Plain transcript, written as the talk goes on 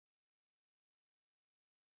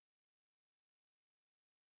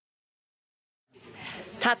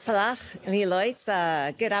Tatzalach,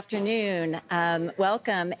 Liloitza. Good afternoon.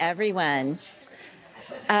 Welcome, everyone.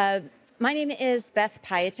 My name is Beth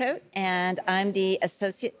Piatot, and I'm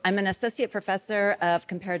an associate professor of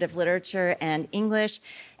comparative literature and English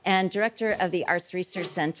and director of the Arts Research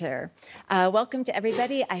Center. Welcome to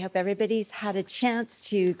everybody. I hope everybody's had a chance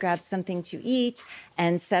to grab something to eat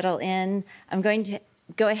and settle in. I'm going to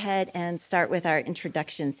go ahead and start with our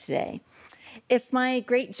introductions today. It's my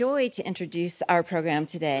great joy to introduce our program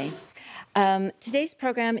today. Today's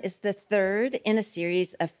program is the third in a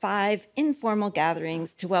series of 5 informal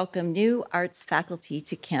gatherings to welcome new arts faculty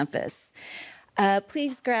to campus.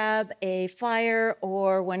 Please grab a flyer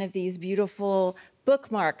or one of these beautiful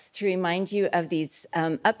bookmarks to remind you of these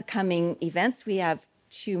upcoming events. We have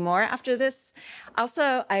 2 more after this.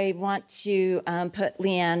 Also, I want to put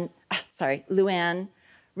Luann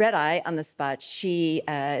Red-Eye on the spot. She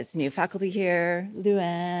is new faculty here,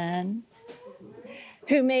 Luann,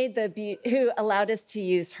 who allowed us to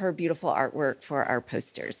use her beautiful artwork for our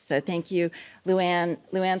posters. So thank you, Luann.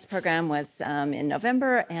 Luann's program was in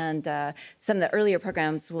November, and some of the earlier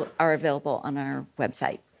programs are available on our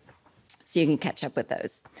website, so you can catch up with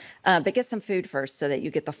those. But get some food first so that you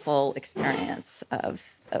get the full experience of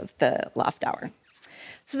the Loft Hour.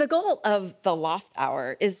 So the goal of the Loft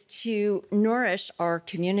Hour is to nourish our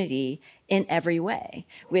community in every way,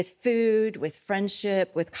 with food, with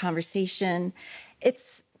friendship, with conversation.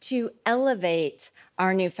 It's to elevate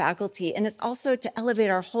our new faculty, and it's also to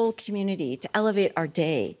elevate our whole community, to elevate our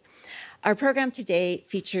day. Our program today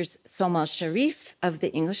features Solmaz Sharif of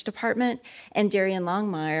the English department and Darian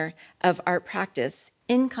Longmire of art practice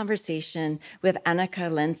in conversation with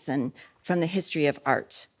Anneka Lenssen from the history of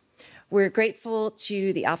art. We're grateful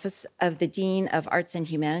to the Office of the Dean of Arts and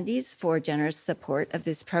Humanities for generous support of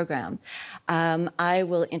this program. I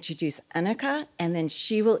will introduce Anneka, and then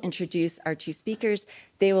she will introduce our 2 speakers.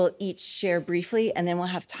 They will each share briefly, and then we'll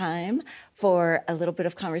have time for a little bit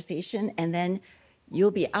of conversation, and then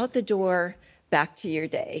you'll be out the door back to your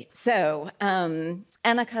day. So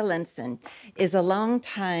Anneka Lenssen is a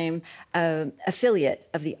longtime affiliate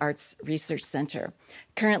of the Arts Research Center.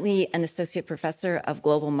 Currently an associate professor of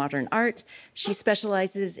global modern art, she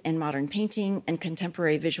specializes in modern painting and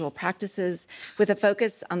contemporary visual practices with a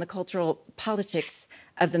focus on the cultural politics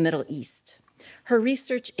of the Middle East. Her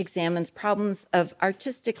research examines problems of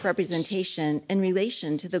artistic representation in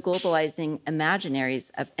relation to the globalizing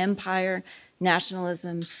imaginaries of empire,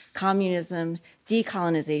 nationalism, communism,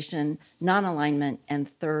 decolonization, non-alignment, and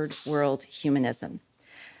third world humanism.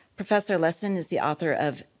 Professor Lenssen is the author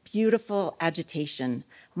of Beautiful Agitation,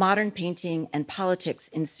 Modern Painting and Politics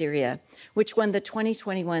in Syria, which won the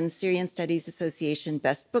 2021 Syrian Studies Association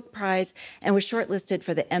Best Book Prize and was shortlisted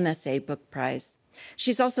for the MSA Book Prize.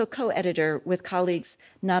 She's also co-editor with colleagues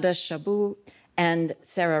Nada Shabout and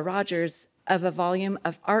Sarah Rogers of a volume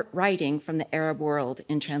of art writing from the Arab world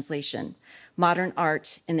in translation, Modern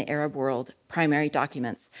Art in the Arab World, Primary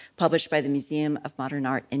Documents, published by the Museum of Modern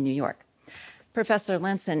Art in New York. Professor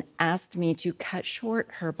Lenssen asked me to cut short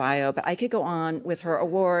her bio, but I could go on with her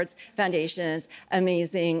awards, foundations,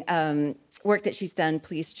 amazing work that she's done.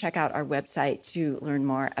 Please check out our website to learn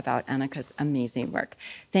more about Anneka's amazing work.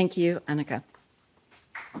 Thank you, Anneka.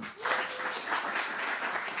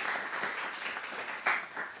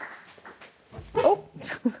 Oh,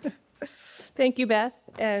 thank you, Beth.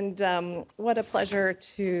 And what a pleasure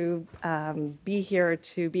to be here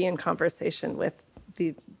to be in conversation with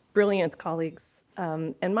the brilliant colleagues.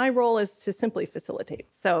 And my role is to simply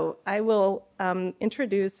facilitate. So I will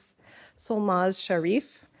introduce Solmaz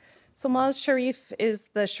Sharif. Solmaz Sharif is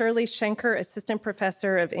the Shirley Schenker Assistant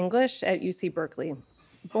Professor of English at UC Berkeley.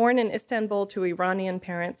 Born in Istanbul to Iranian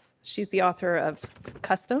parents, she's the author of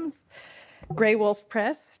Customs, Grey Wolf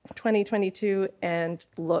Press 2022, and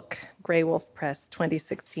Look, Grey Wolf Press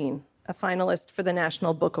 2016, a finalist for the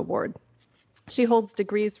National Book Award. She holds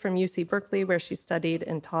degrees from UC Berkeley, where she studied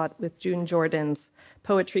and taught with June Jordan's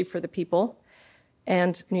Poetry for the People,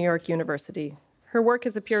 and New York University. Her work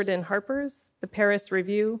has appeared in Harper's, the Paris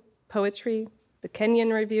Review, Poetry, the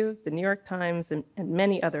Kenyon Review, the New York Times, and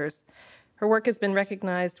many others. Her work has been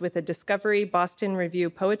recognized with a Discovery Boston Review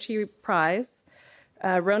Poetry Prize,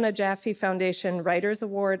 Rona Jaffe Foundation Writers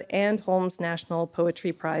Award, and Holmes National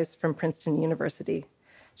Poetry Prize from Princeton University.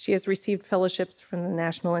 She has received fellowships from the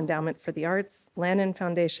National Endowment for the Arts, Lannan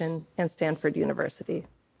Foundation, and Stanford University.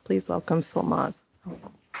 Please welcome Solmaz.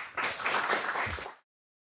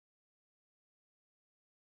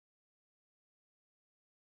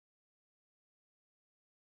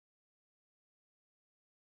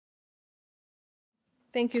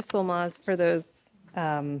 Thank you, Solmaz, for those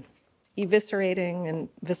eviscerating and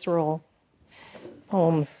visceral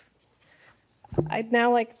poems. I'd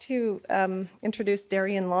now like to introduce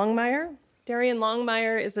Darian Longmire. Darian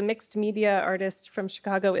Longmire is a mixed media artist from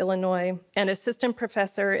Chicago, Illinois, and assistant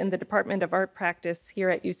professor in the Department of Art Practice here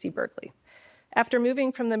at UC Berkeley. After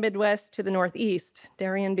moving from the Midwest to the Northeast,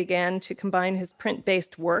 Darian began to combine his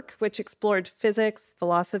print-based work, which explored physics,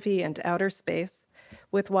 philosophy, and outer space,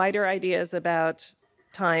 with wider ideas about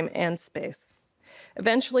time and space.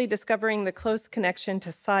 Eventually discovering the close connection to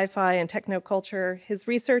sci-fi and technoculture, his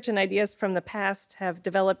research and ideas from the past have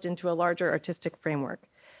developed into a larger artistic framework.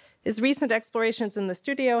 His recent explorations in the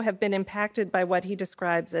studio have been impacted by what he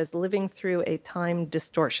describes as living through a time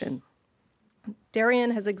distortion.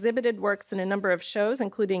 Darian has exhibited works in a number of shows,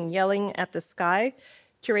 including Yelling at the Sky,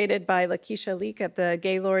 curated by Lakeisha Leek at the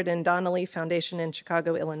Gaylord and Donnelly Foundation in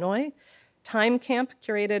Chicago, Illinois, Time Camp,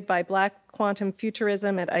 curated by Black Quantum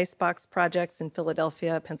Futurism at Icebox Projects in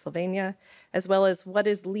Philadelphia, Pennsylvania, as well as What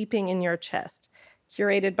is Leaping in Your Chest,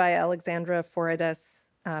 curated by Alexandra Foridas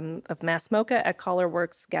of Massmocha at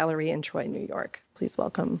Collarworks Gallery in Troy, New York. Please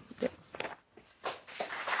welcome.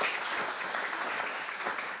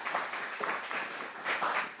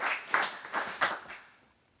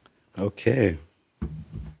 Okay.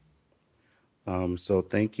 So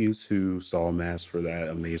thank you to Solmaz for that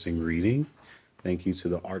amazing reading. Thank you to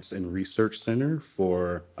the Arts and Research Center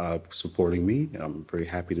for supporting me. I'm very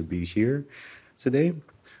happy to be here today.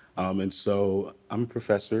 And so I'm a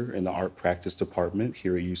professor in the art practice department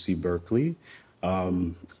here at UC Berkeley.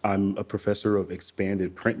 I'm a professor of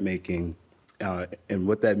expanded printmaking. And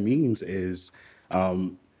what that means is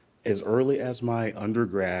as early as my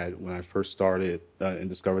undergrad, when I first started and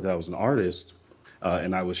discovered that I was an artist,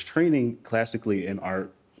 and I was training classically in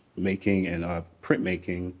art making and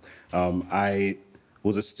printmaking, I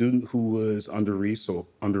was a student who was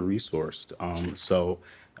under-resourced. So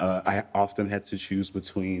I often had to choose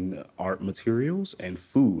between art materials and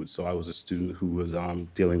food. So I was a student who was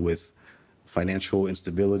dealing with financial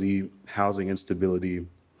instability, housing instability,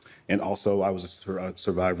 and also I was a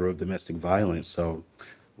survivor of domestic violence. So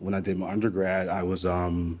when I did my undergrad, I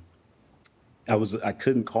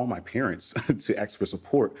couldn't call my parents to ask for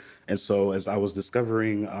support. And so as I was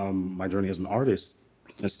discovering my journey as an artist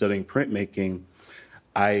and studying printmaking,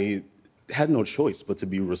 I had no choice but to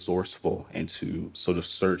be resourceful and to sort of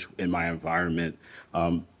search in my environment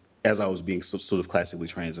as I was being sort of classically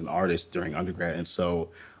trained as an artist during undergrad. And so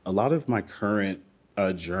a lot of my current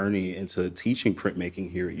journey into teaching printmaking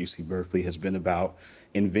here at UC Berkeley has been about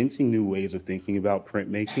inventing new ways of thinking about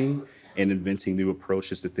printmaking and inventing new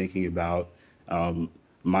approaches to thinking about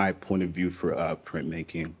my point of view for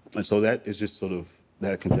printmaking. And so that is just sort of,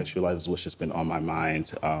 that contextualizes what's just been on my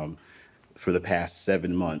mind for the past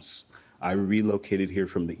 7 months. I relocated here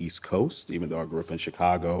from the East Coast, even though I grew up in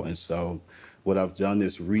Chicago. And so what I've done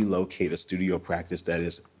is relocate a studio practice that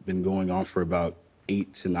has been going on for about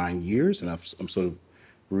 8 to 9 years. And I'm sort of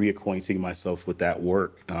reacquainting myself with that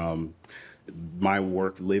work. My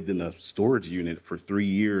work lived in a storage unit for 3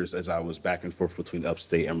 years as I was back and forth between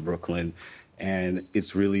upstate and Brooklyn. And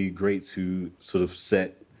it's really great to sort of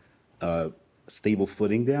set stable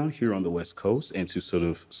footing down here on the West Coast and to sort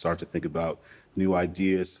of start to think about new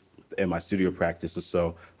ideas in my studio practice. And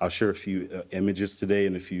so I'll share a few images today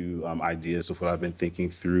and a few ideas of what I've been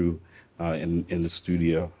thinking through in the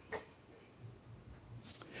studio.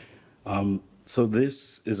 So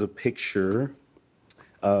this is a picture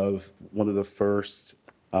of one of the first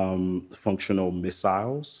functional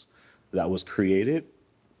missiles that was created.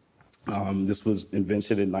 This was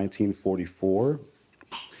invented in 1944.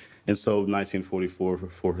 And so 1944,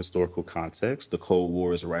 for historical context, the Cold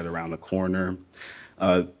War is right around the corner.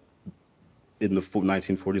 In the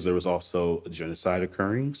 1940s, there was also a genocide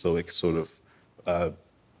occurring. So it sort of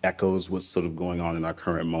echoes what's sort of going on in our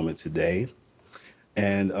current moment today.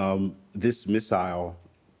 And this missile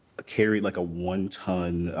carried like a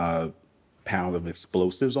 1-ton pound of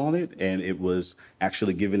explosives on it. And it was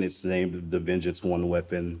actually given its name, the Vengeance 1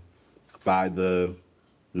 weapon, by the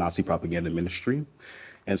Nazi propaganda ministry.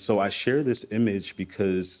 And so I share this image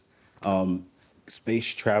because space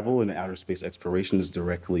travel and outer space exploration is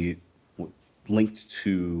directly linked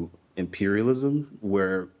to imperialism,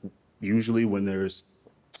 where usually when there's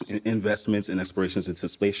investments and explorations into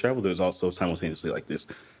space travel, there's also simultaneously like this,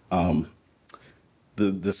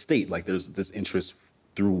 the state, like there's this interest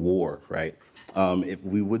through war, right? If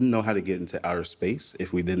we wouldn't know how to get into outer space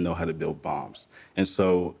if we didn't know how to build bombs. And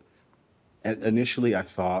so initially I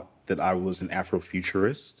thought that I was an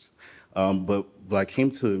Afrofuturist, but what I came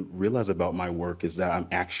to realize about my work is that I'm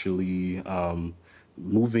actually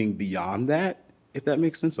moving beyond that, if that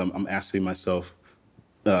makes sense. I'm asking myself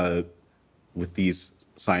with these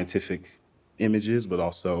scientific images, but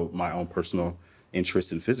also my own personal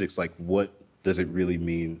interest in physics. Like, what does it really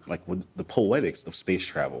mean? Like, what, the poetics of space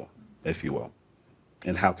travel, if you will,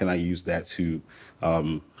 and how can I use that to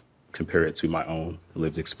compare it to my own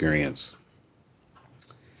lived experience?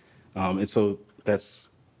 And so that's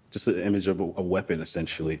just an image of a weapon,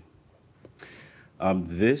 essentially.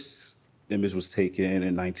 This image was taken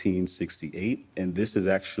in 1968, and this is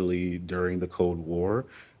actually during the Cold War,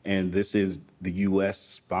 and this is the U.S.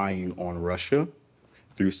 spying on Russia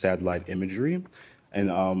through satellite imagery.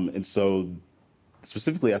 And so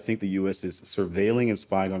specifically, I think the U.S. is surveilling and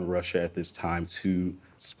spying on Russia at this time to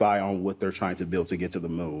spy on what they're trying to build to get to the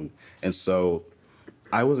moon. And so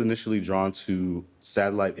I was initially drawn to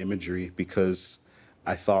satellite imagery because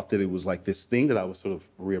I thought that it was like this thing that I was sort of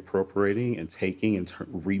reappropriating and taking and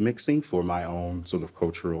remixing for my own sort of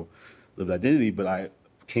cultural lived identity. But I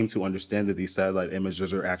came to understand that these satellite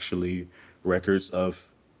images are actually records of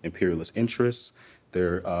imperialist interests.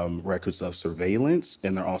 They're records of surveillance,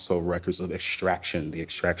 and they're also records of extraction, the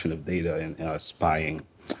extraction of data and spying.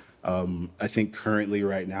 I think currently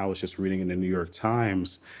right now, I was just reading in the New York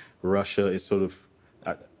Times, Russia is sort of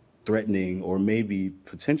threatening, or maybe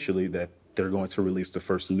potentially, that they're going to release the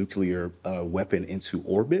first nuclear weapon into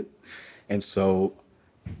orbit. And so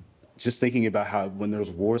just thinking about how when there's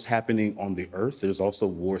wars happening on the earth, there's also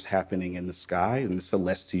wars happening in the sky, and the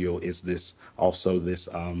celestial is this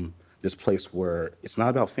this place where it's not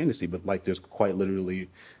about fantasy, but like there's quite literally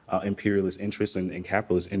imperialist interests and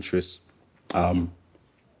capitalist interests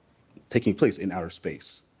taking place in outer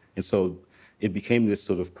space. And so it became this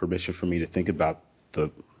sort of permission for me to think about the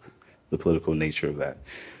political nature of that.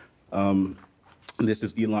 This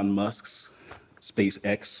is Elon Musk's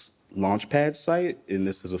SpaceX launchpad site, and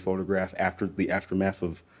this is a photograph after the aftermath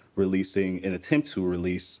of releasing an attempt to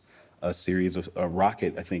release a series of a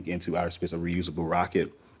rocket, I think, into outer space, a reusable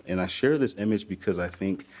rocket. And I share this image because I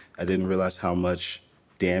think I didn't realize how much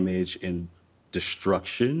damage and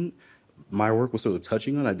destruction my work was sort of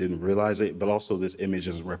touching on. I didn't realize it, but also this image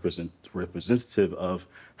is representative of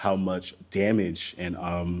how much damage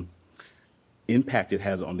and impact it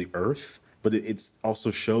has on the earth. But it also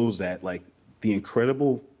shows that, like, the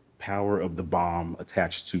incredible power of the bomb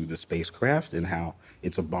attached to the spacecraft and how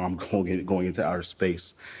it's a bomb going into outer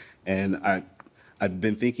space. And I've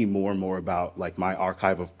been thinking more and more about, like, my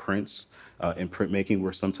archive of prints in printmaking.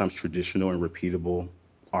 We're sometimes traditional and repeatable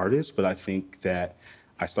artists, but I think that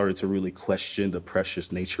I started to really question the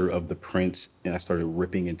precious nature of the print, and I started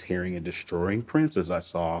ripping and tearing and destroying prints as I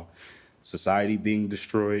saw society being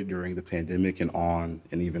destroyed during the pandemic and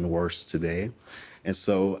even worse today. And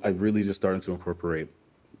so I really just started to incorporate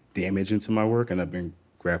damage into my work, and I've been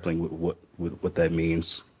grappling with what that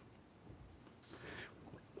means.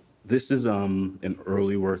 This is an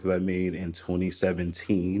early work that I made in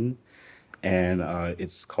 2017, and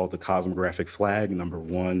it's called the Cosmographic Flag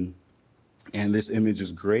 #1. And this image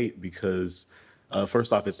is great because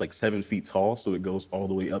first off, it's like 7 feet tall, so it goes all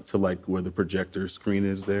the way up to like where the projector screen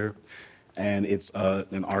is there. And it's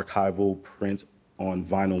an archival print on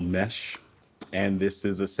vinyl mesh. And this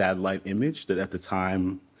is a satellite image that at the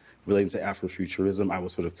time, relating to Afrofuturism, I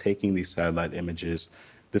was sort of taking these satellite images.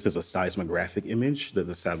 This is a seismographic image that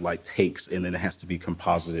the satellite takes, and then it has to be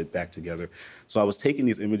composited back together. So I was taking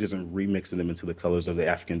these images and remixing them into the colors of the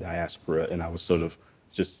African diaspora, and I was sort of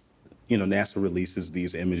just, NASA releases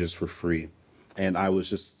these images for free. And I was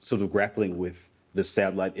just sort of grappling with the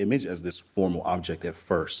satellite image as this formal object at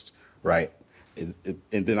first, right? And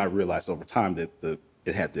then I realized over time that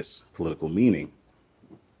it had this political meaning.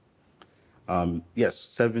 Yes,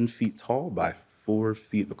 7 feet tall by 4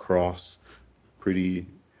 feet across. Pretty,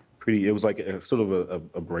 it was like a sort of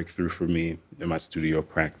a breakthrough for me in my studio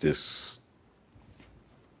practice.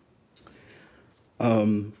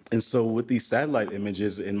 And so with these satellite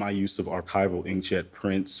images and my use of archival inkjet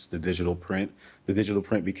prints, the digital print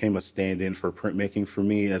became a stand-in for printmaking for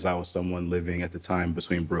me, as I was someone living at the time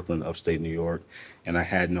between Brooklyn and upstate New York, and I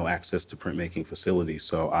had no access to printmaking facilities.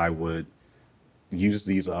 So I would use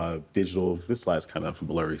these this slide's kind of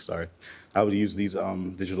blurry, sorry. I would use these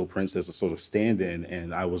digital prints as a sort of stand-in,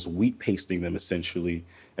 and I was wheat pasting them essentially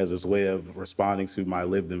as this way of responding to my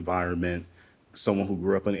lived environment. Someone who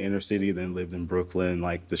grew up in the inner city, then lived in Brooklyn,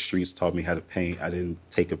 like the streets taught me how to paint. I didn't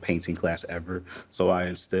take a painting class ever. So I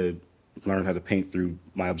instead learned how to paint through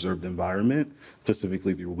my observed environment,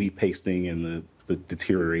 specifically through wheat pasting and the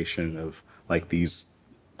deterioration of like these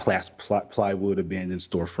plywood abandoned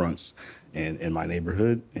storefronts in my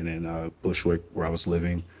neighborhood and in Bushwick where I was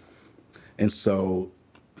living. And so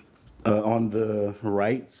on the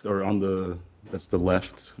right, or on the That's the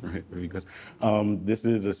left, right? There you go. This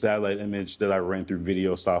is a satellite image that I ran through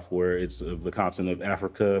video software. It's of the continent of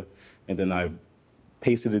Africa, and then I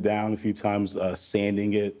pasted it down a few times,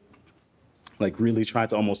 sanding it, like really trying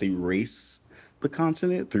to almost erase the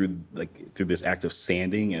continent through this act of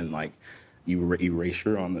sanding and like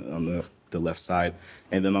erasure on the left side.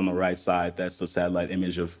 And then on the right side, that's a satellite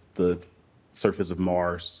image of the surface of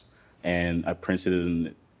Mars. And I printed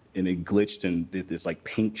it and it glitched and did this like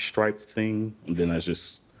pink striped thing. And then I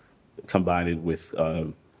just combined it with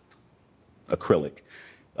acrylic.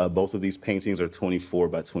 Both of these paintings are 24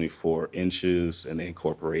 by 24 inches, and they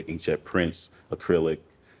incorporate inkjet prints, acrylic,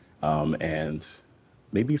 and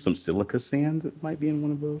maybe some silica sand that might be in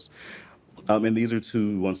one of those. And these are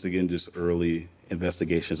two, once again, just early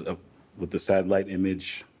investigations with the satellite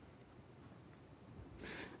image.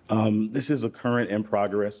 This is a current in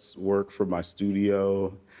progress work for my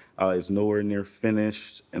studio. It's nowhere near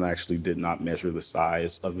finished, and I actually did not measure the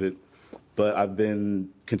size of it. But I've been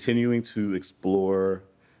continuing to explore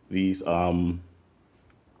these, the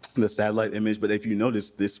satellite image. But if you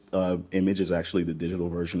notice, this image is actually the digital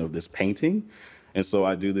version of this painting. And so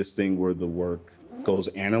I do this thing where the work goes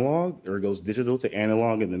analog, or it goes digital to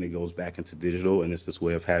analog, and then it goes back into digital. And it's this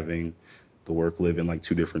way of having the work live in like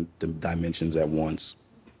two different dimensions at once.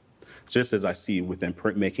 Just as I see within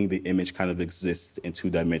printmaking, the image kind of exists in two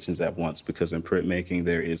dimensions at once, because in printmaking,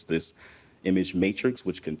 there is this image matrix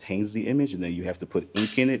which contains the image, and then you have to put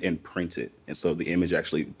ink in it and print it. And so the image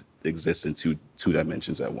actually exists in two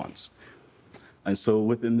dimensions at once. And so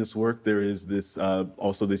within this work, there is this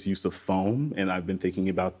also this use of foam, and I've been thinking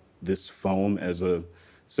about this foam as a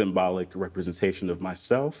symbolic representation of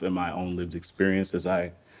myself and my own lived experience as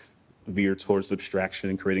I veer towards abstraction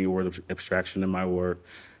and creating a word of abstraction in my work.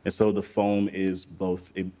 And so the foam is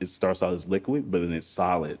both, it starts out as liquid, but then it's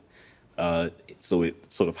solid. So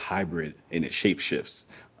it's sort of hybrid and it shape shifts.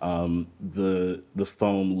 The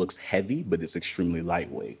foam looks heavy, but it's extremely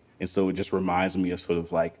lightweight. And so it just reminds me of sort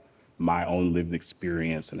of like my own lived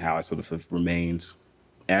experience and how I sort of have remained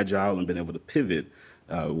agile and been able to pivot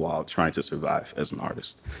while trying to survive as an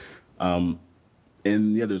artist. And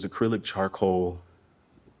yeah, there's acrylic, charcoal,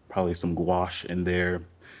 probably some gouache in there.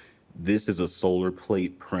 This is a solar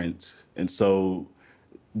plate print. And so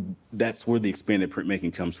that's where the expanded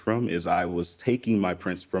printmaking comes from, is I was taking my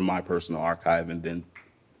prints from my personal archive and then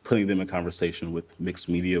putting them in conversation with mixed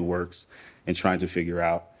media works and trying to figure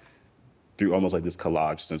out through almost like this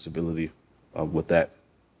collage sensibility of what that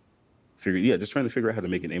just trying to figure out how to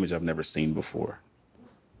make an image I've never seen before.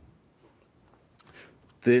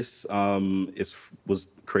 This was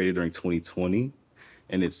created during 2020.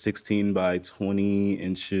 And it's 16 by 20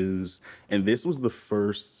 inches. And this was the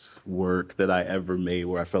first work that I ever made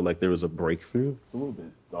where I felt like there was a breakthrough. It's a little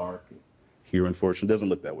bit dark here, unfortunately. It doesn't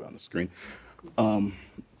look that way on the screen.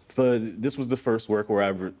 But this was the first work where I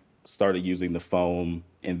ever started using the foam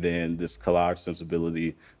and then this collage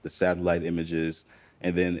sensibility, the satellite images.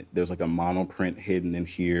 And then there's like a monoprint hidden in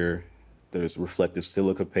here. There's reflective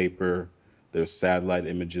silica paper. There's satellite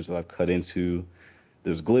images that I've cut into.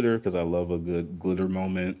 There's glitter, because I love a good glitter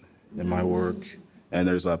moment in my work. And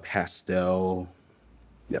there's a pastel,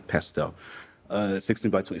 16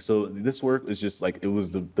 by 20. So this work is just like, it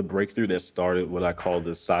was the breakthrough that started what I call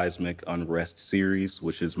the seismic unrest series,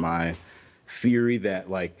 which is my theory that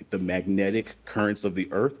like the magnetic currents of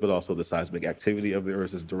the earth, but also the seismic activity of the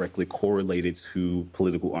earth is directly correlated to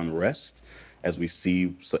political unrest. As we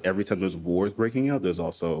see, so every time there's wars breaking out, there's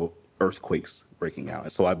also earthquakes breaking out.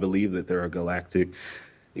 And so I believe that there are galactic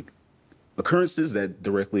occurrences that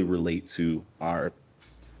directly relate to our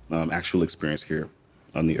actual experience here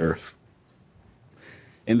on the Earth.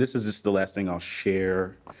 And this is just the last thing I'll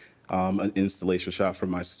share, an installation shot from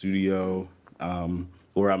my studio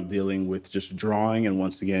where I'm dealing with just drawing. And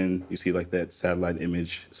once again, you see like that satellite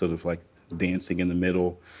image sort of like dancing in the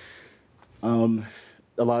middle.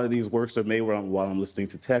 A lot of these works are made while I'm listening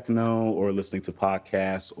to techno or listening to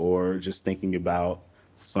podcasts or just thinking about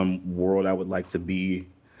some world I would like to be.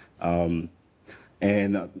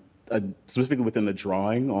 Specifically within the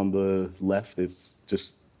drawing on the left, it's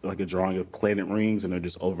just like a drawing of planet rings and they're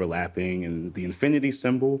just overlapping, and the infinity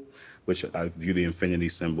symbol, which I view the infinity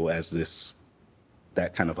symbol as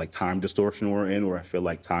that kind of like time distortion we're in, where I feel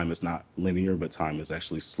like time is not linear, but time is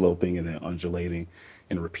actually sloping and then undulating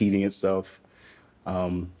and repeating itself.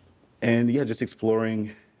 And yeah, just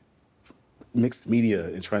exploring mixed media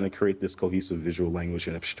and trying to create this cohesive visual language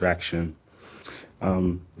and abstraction.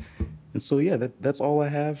 And so, yeah, that's all I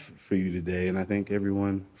have for you today. And I thank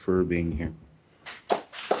everyone for being here.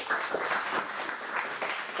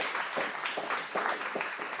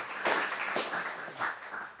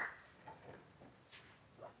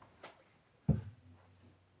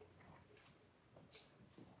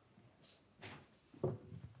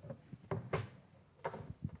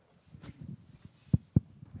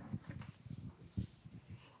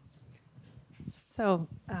 So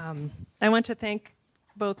I want to thank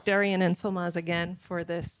both Darian and Solmaz again for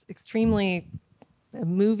this extremely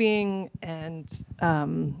moving and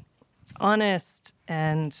honest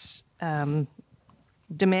and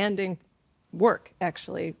demanding work,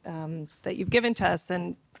 actually, that you've given to us.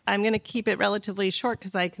 And I'm going to keep it relatively short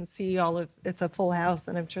because I can see it's a full house,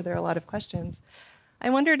 and I'm sure there are a lot of questions.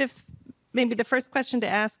 I wondered if maybe the first question to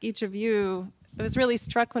ask each of you, I was really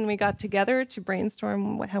struck when we got together to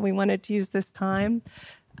brainstorm how we wanted to use this time.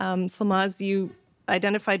 Solmaz, you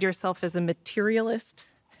identified yourself as a materialist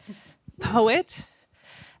poet.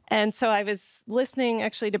 And so I was listening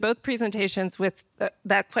actually to both presentations with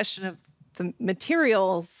that question of the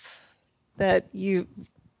materials that you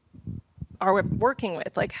are working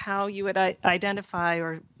with, like how you would identify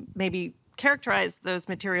or maybe characterize those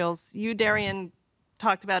materials. You, Darian,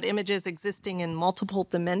 talked about images existing in multiple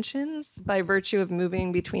dimensions by virtue of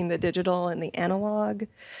moving between the digital and the analog.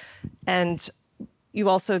 And you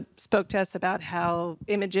also spoke to us about how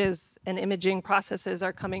images and imaging processes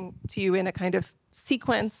are coming to you in a kind of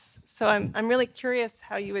sequence. So I'm really curious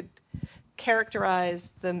how you would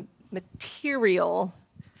characterize the material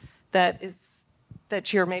that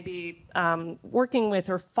you're maybe working with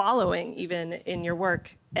or following even in your work.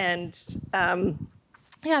 And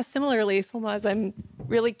similarly, Solmaz, I'm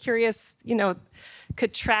really curious,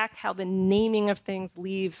 could track how the naming of things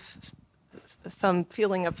leave some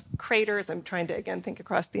feeling of craters. I'm trying to, again, think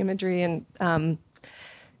across the imagery, and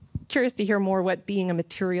curious to hear more what being a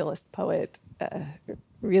materialist poet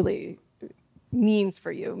really means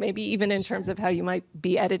for you, maybe even in terms of how you might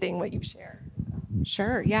be editing what you share.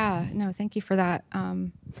 Sure. Yeah. No, thank you for that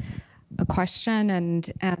a question.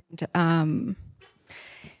 And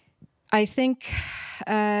I think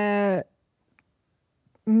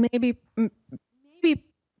maybe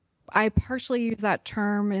I partially use that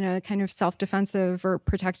term in a kind of self-defensive or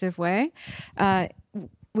protective way,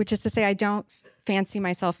 which is to say I don't fancy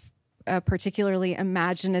myself a particularly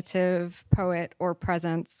imaginative poet or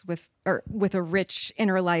presence with a rich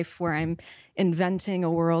inner life where I'm inventing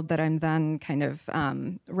a world that I'm then kind of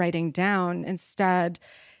writing down. Instead,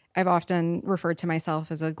 I've often referred to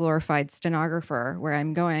myself as a glorified stenographer, where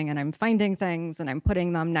I'm going and I'm finding things and I'm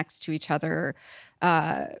putting them next to each other,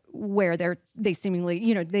 where they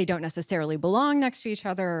seemingly, they don't necessarily belong next to each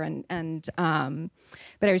other.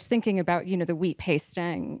 But I was thinking about, the wheat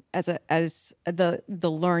pasting as the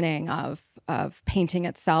learning of painting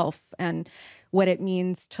itself and what it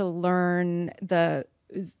means to learn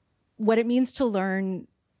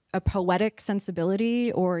a poetic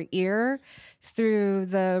sensibility or ear through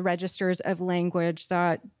the registers of language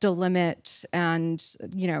that delimit and,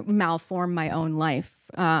 malform my own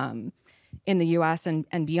life in the US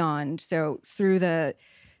and beyond. So through the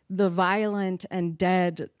violent and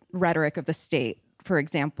dead rhetoric of the state, for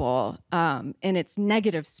example, in its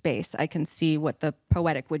negative space, I can see what the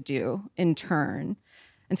poetic would do in turn.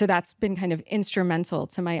 And so that's been kind of instrumental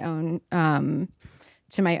to my own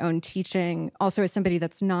teaching. Also, as somebody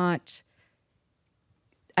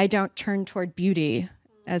I don't turn toward beauty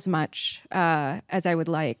as much as I would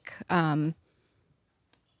like. I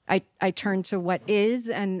turn to what is,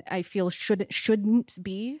 and I feel shouldn't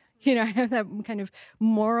be. I have that kind of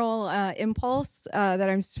moral impulse that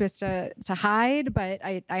I'm supposed to hide, but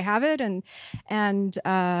I have it, and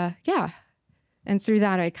through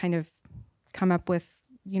that I kind of come up with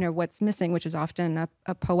what's missing, which is often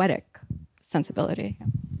a poetic sensibility.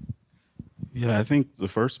 Yeah, I think the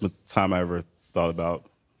first time I ever thought about,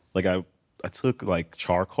 I took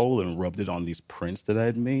charcoal and rubbed it on these prints that I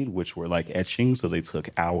had made, which were etchings, so they took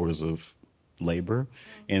hours of labor,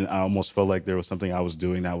 and I almost felt like there was something I was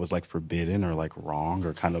doing that was forbidden or wrong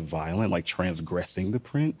or kind of violent, transgressing the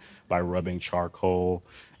print by rubbing charcoal.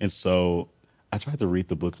 And so I tried to read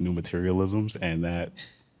the book New Materialisms, and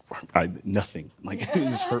nothing, it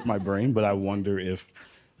just hurt my brain. But I wonder if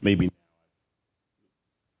maybe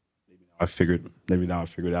now I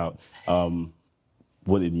figured out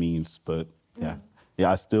what it means. But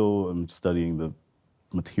I still am studying the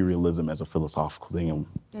materialism as a philosophical thing,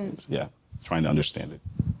 and trying to understand it.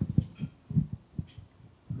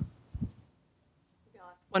 I'll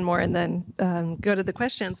ask one more and then go to the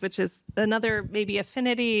questions, which is another maybe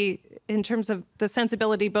affinity in terms of the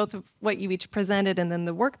sensibility, both of what you each presented and then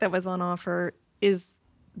the work that was on offer, is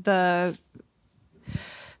the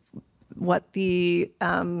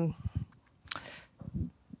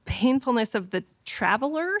painfulness of the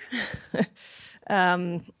traveler.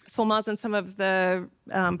 Solmaz, in some of the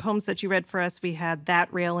poems that you read for us, we had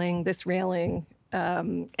that railing, this railing,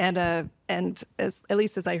 and as at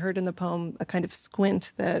least as I heard in the poem, a kind of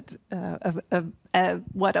squint that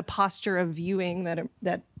what a posture of viewing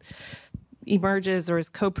that emerges or is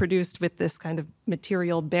co-produced with this kind of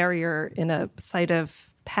material barrier in a site of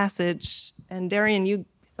passage. And Darian, you,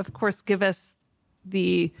 of course, give us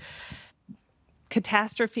the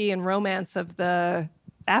catastrophe and romance of the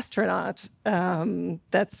astronaut.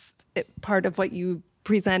 That's part of what you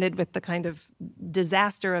presented with the kind of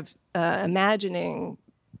disaster of imagining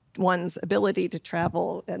one's ability to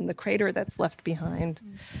travel and the crater that's left behind.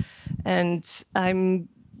 And I'm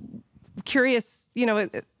curious,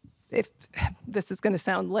 if this is going to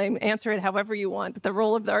sound lame, answer it however you want. The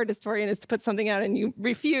role of the art historian is to put something out and you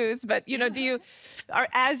refuse. But,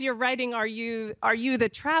 as you're writing, are you the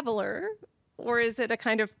traveler, or is it a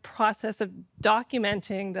kind of process of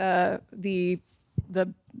documenting the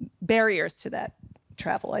barriers to that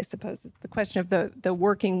travel, I suppose, is the question of the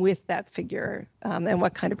working with that figure, and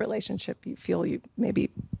what kind of relationship you feel you maybe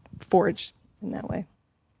forge in that way.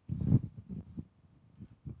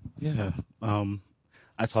 Yeah,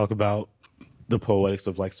 I talk about the poetics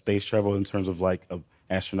of like space travel in terms of like an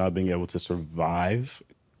astronaut being able to survive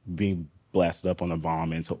being blasted up on a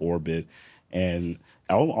bomb into orbit, and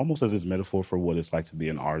almost as this metaphor for what it's like to be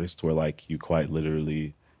an artist, where like you quite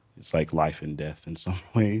literally, it's like life and death in some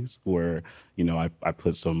ways, where, I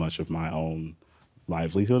put so much of my own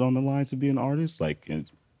livelihood on the line to be an artist, like,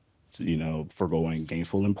 forgoing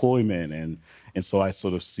gainful employment. And so I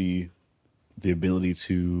sort of see the ability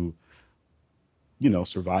to,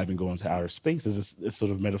 survive and go into outer space as a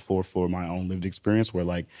sort of metaphor for my own lived experience, where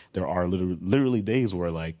like there are literally days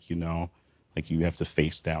where like, like you have to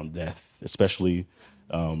face down death, especially,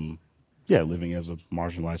 living as a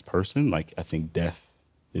marginalized person. Like I think death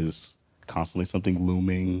is constantly something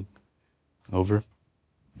looming over.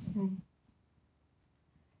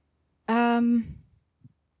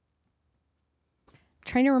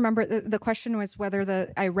 Trying to remember, the question was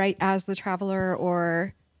whether I write as the traveler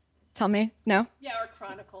or, tell me, no? Yeah, or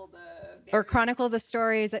chronicle the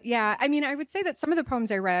stories. Yeah, I mean, I would say that some of the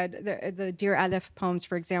poems I read, the Dear Aleph poems,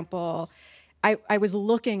 for example, I was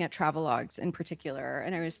looking at travelogues in particular,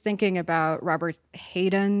 and I was thinking about Robert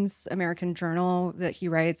Hayden's American Journal that he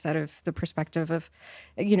writes out of the perspective of,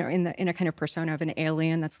 in a kind of persona of an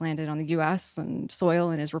alien that's landed on the U.S. and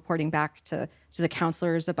soil and is reporting back to the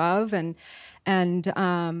counselors above, and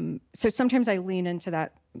so sometimes I lean into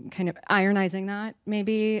that kind of ironizing that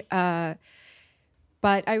maybe, but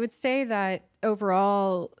I would say that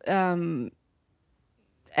overall,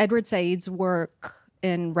 Edward Said's work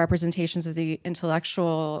in representations of the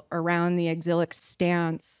intellectual around the exilic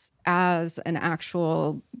stance as an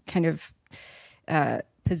actual kind of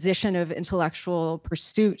position of intellectual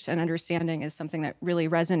pursuit and understanding is something that really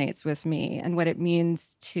resonates with me, and what it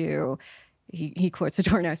means to, he quotes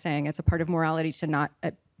Adorno saying, it's a part of morality to not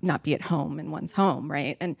be at home in one's home,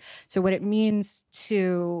 right? And so what it means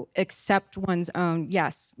to accept one's own,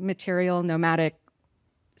 yes, material, nomadic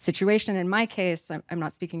situation. In my case, I'm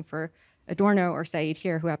not speaking for Adorno or Said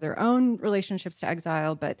here, who have their own relationships to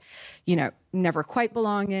exile, but, never quite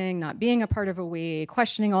belonging, not being a part of a we,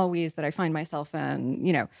 questioning all we's that I find myself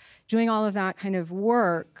in, doing all of that kind of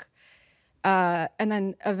work. And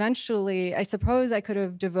then eventually, I suppose I could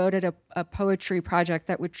have devoted a poetry project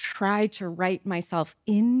that would try to write myself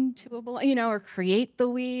into a, or create the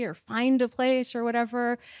we or find a place or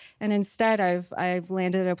whatever. And instead, I've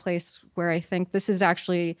landed at a place where I think this is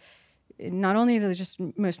actually not only the just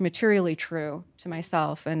most materially true to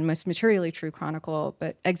myself and most materially true chronicle,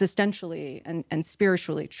 but existentially and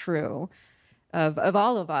spiritually true of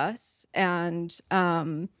all of us. And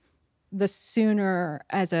the sooner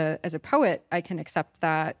as a poet I can accept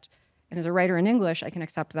that, and as a writer in English I can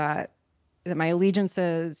accept that my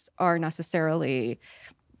allegiances are necessarily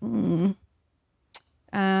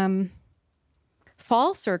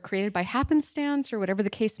false or created by happenstance or whatever the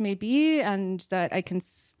case may be, and that I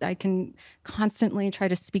can constantly try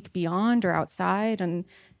to speak beyond or outside and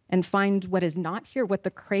find what is not here, what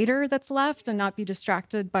the crater that's left, and not be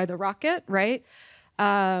distracted by the rocket, right?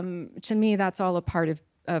 To me, that's all a part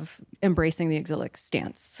of embracing the exilic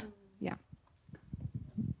stance. Yeah.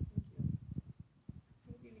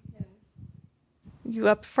 You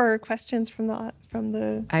up for questions from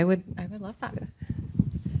the? I would love that.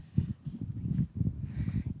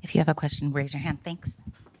 If you have a question, raise your hand. Thanks.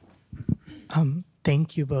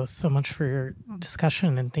 Thank you both so much for your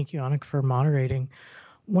discussion, and thank you, Anneka, for moderating.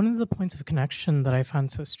 One of the points of connection that I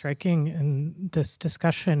found so striking in this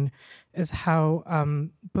discussion is how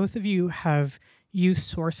both of you have used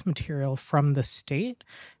source material from the state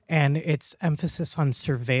and its emphasis on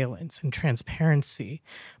surveillance and transparency.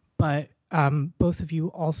 But both of you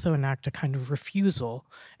also enact a kind of refusal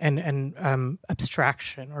and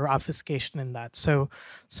abstraction or obfuscation in that. So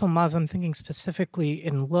Solmaz, I'm thinking specifically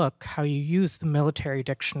in Look, how you use the military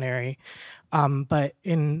dictionary, but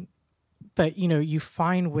you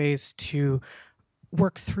find ways to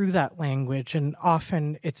work through that language, and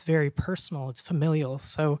often it's very personal, it's familial.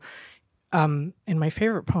 So in my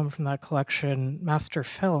favorite poem from that collection, Master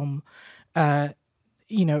Film,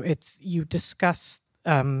 you discuss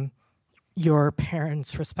your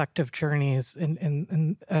parents' respective journeys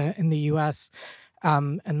in the U.S.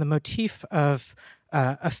 And the motif of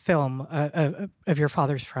a film of your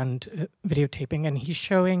father's friend videotaping, and he's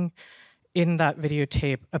showing in that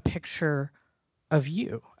videotape a picture of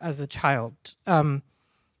you as a child.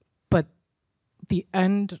 But the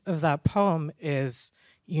end of that poem is,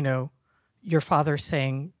 your father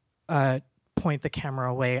saying, point the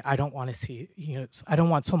camera away. I don't want to see, I don't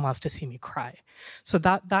want Solmaz to see me cry. So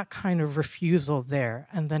that kind of refusal there.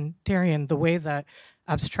 And then Darian, the way that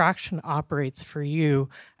abstraction operates for you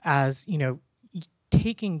as,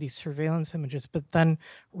 taking these surveillance images, but then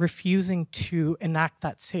refusing to enact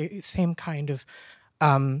that same kind of,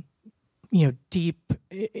 deep,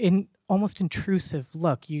 almost intrusive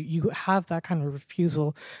look. You have that kind of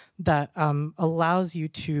refusal that allows you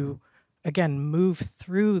to, again, move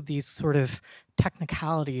through these sort of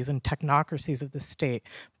technicalities and technocracies of the state,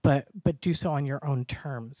 but do so on your own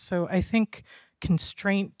terms. So I think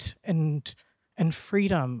constraint and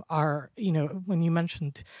freedom are, when you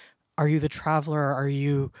mentioned, are you the traveler? Are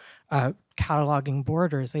you cataloging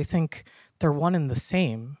borders? I think they're one and the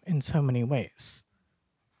same in so many ways.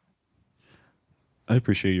 I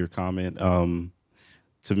appreciate your comment.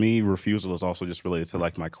 To me, refusal is also just related to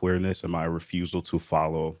like my queerness and my refusal to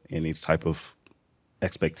follow any type of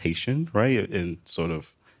expectation, right? And sort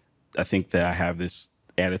of, I think that I have this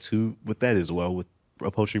attitude with that as well with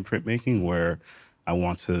approaching printmaking, where I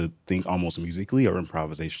want to think almost musically or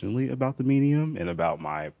improvisationally about the medium and about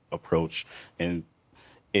my approach. And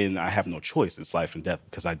I have no choice. It's life and death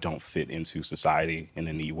because I don't fit into society in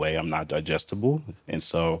any way. I'm not digestible. And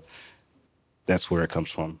so that's where it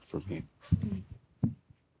comes from for me.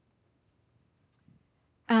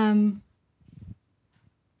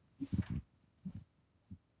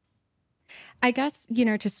 I guess,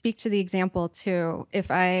 to speak to the example too,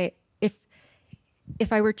 if I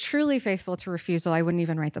were truly faithful to refusal, I wouldn't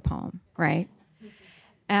even write the poem, right?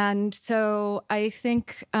 And so I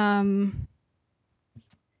think how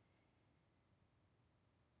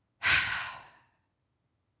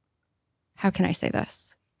can I say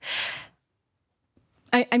this?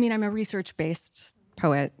 I mean, I'm a research-based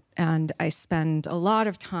poet, and I spend a lot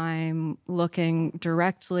of time looking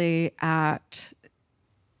directly at,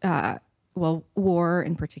 war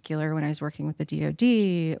in particular, when I was working with the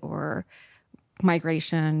DoD, or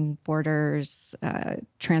migration, borders,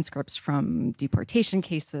 transcripts from deportation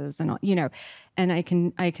cases, and and I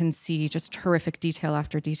can see just horrific detail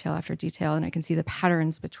after detail after detail, and I can see the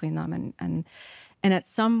patterns between them, and at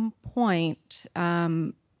some point,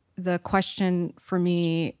 the question for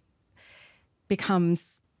me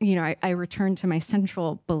becomes, I return to my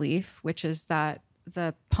central belief, which is that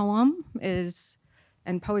the poem is,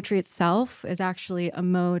 and poetry itself is actually a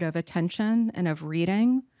mode of attention and of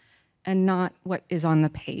reading, and not what is on the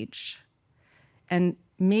page. And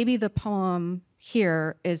maybe the poem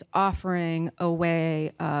here is offering a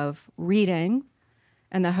way of reading,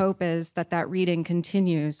 and the hope is that that reading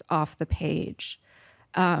continues off the page.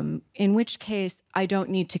 In which case, I don't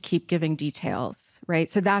need to keep giving details, right?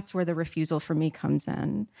 So that's where the refusal for me comes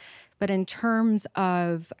in. But in terms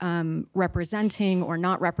of representing or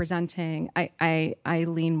not representing, I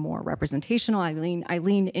lean more representational. I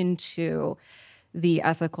lean into the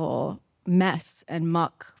ethical mess and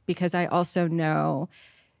muck, because I also know,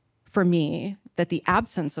 for me, that the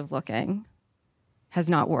absence of looking has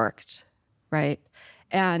not worked, right?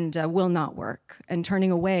 And will not work. And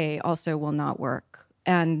turning away also will not work.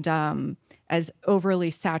 And as overly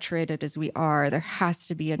saturated as we are, there has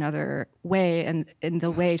to be another way. And the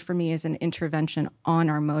way for me is an intervention on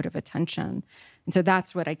our mode of attention. And so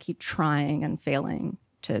that's what I keep trying and failing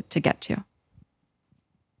to get to.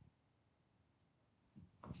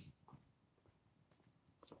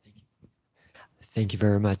 Thank you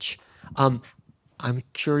very much. I'm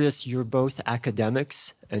curious, you're both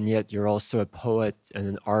academics, and yet you're also a poet and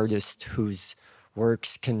an artist whose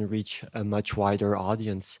works can reach a much wider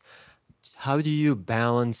audience. How do you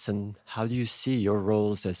balance, and how do you see your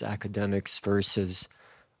roles as academics versus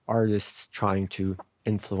artists trying to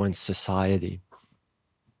influence society?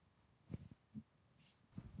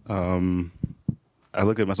 I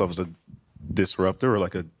look at myself as a disruptor or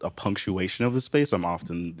like a punctuation of the space. I'm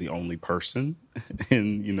often the only person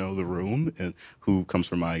in, the room and who comes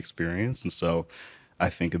from my experience. And so I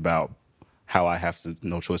think about how I have to,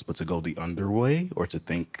 no choice but to go the underway or to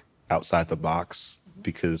think outside the box,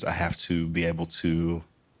 because I have to be able to,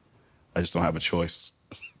 I just don't have a choice.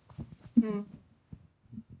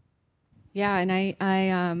 Yeah, and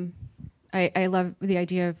I love the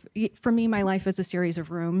idea of, for me, my life is a series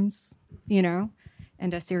of rooms,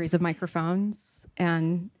 and a series of microphones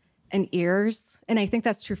and ears. And I think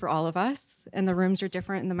that's true for all of us. And the rooms are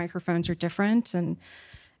different and the microphones are different. And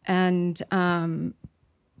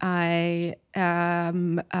I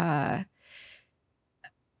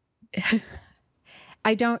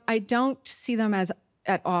don't see them as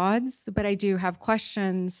at odds, but I do have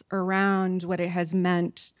questions around what it has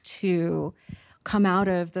meant to come out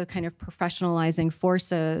of the kind of professionalizing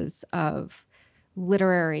forces of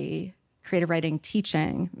literary, creative writing,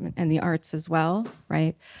 teaching, and the arts as well,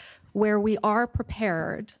 right? Where we are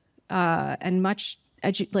prepared and much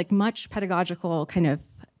pedagogical kind of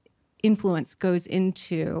influence goes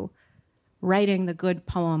into writing the good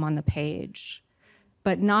poem on the page,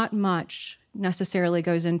 but not much necessarily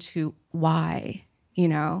goes into why,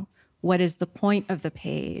 what is the point of the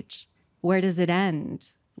page? Where does it end?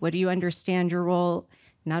 What do you understand your role,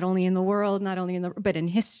 not only in the world, but in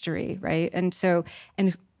history, right? And so,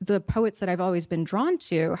 and the poets that I've always been drawn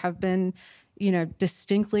to have been,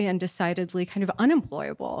 distinctly and decidedly kind of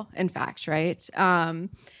unemployable, in fact, right?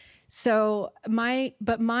 So my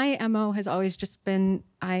MO has always just been,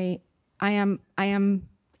 I am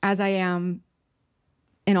as I am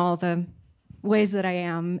in all the ways that I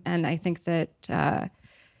am. And I think that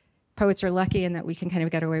poets are lucky in that we can kind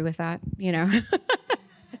of get away with that,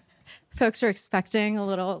 Folks are expecting a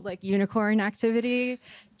little like unicorn activity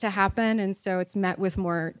to happen. And so it's met with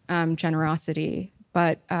more generosity.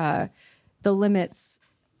 But the limits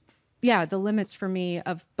for me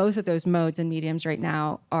of both of those modes and mediums right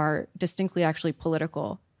now are distinctly actually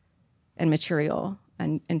political and material,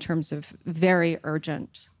 and in terms of very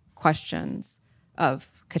urgent questions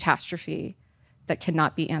of catastrophe that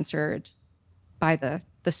cannot be answered by the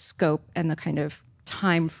scope and the kind of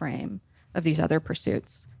time frame of these other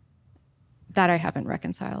pursuits. That I haven't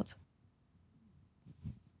reconciled.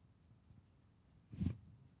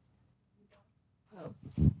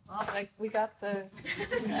 We got the.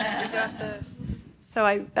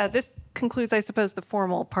 So this concludes, I suppose, the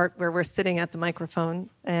formal part where we're sitting at the microphone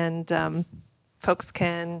and folks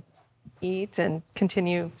can eat and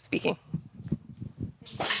continue speaking.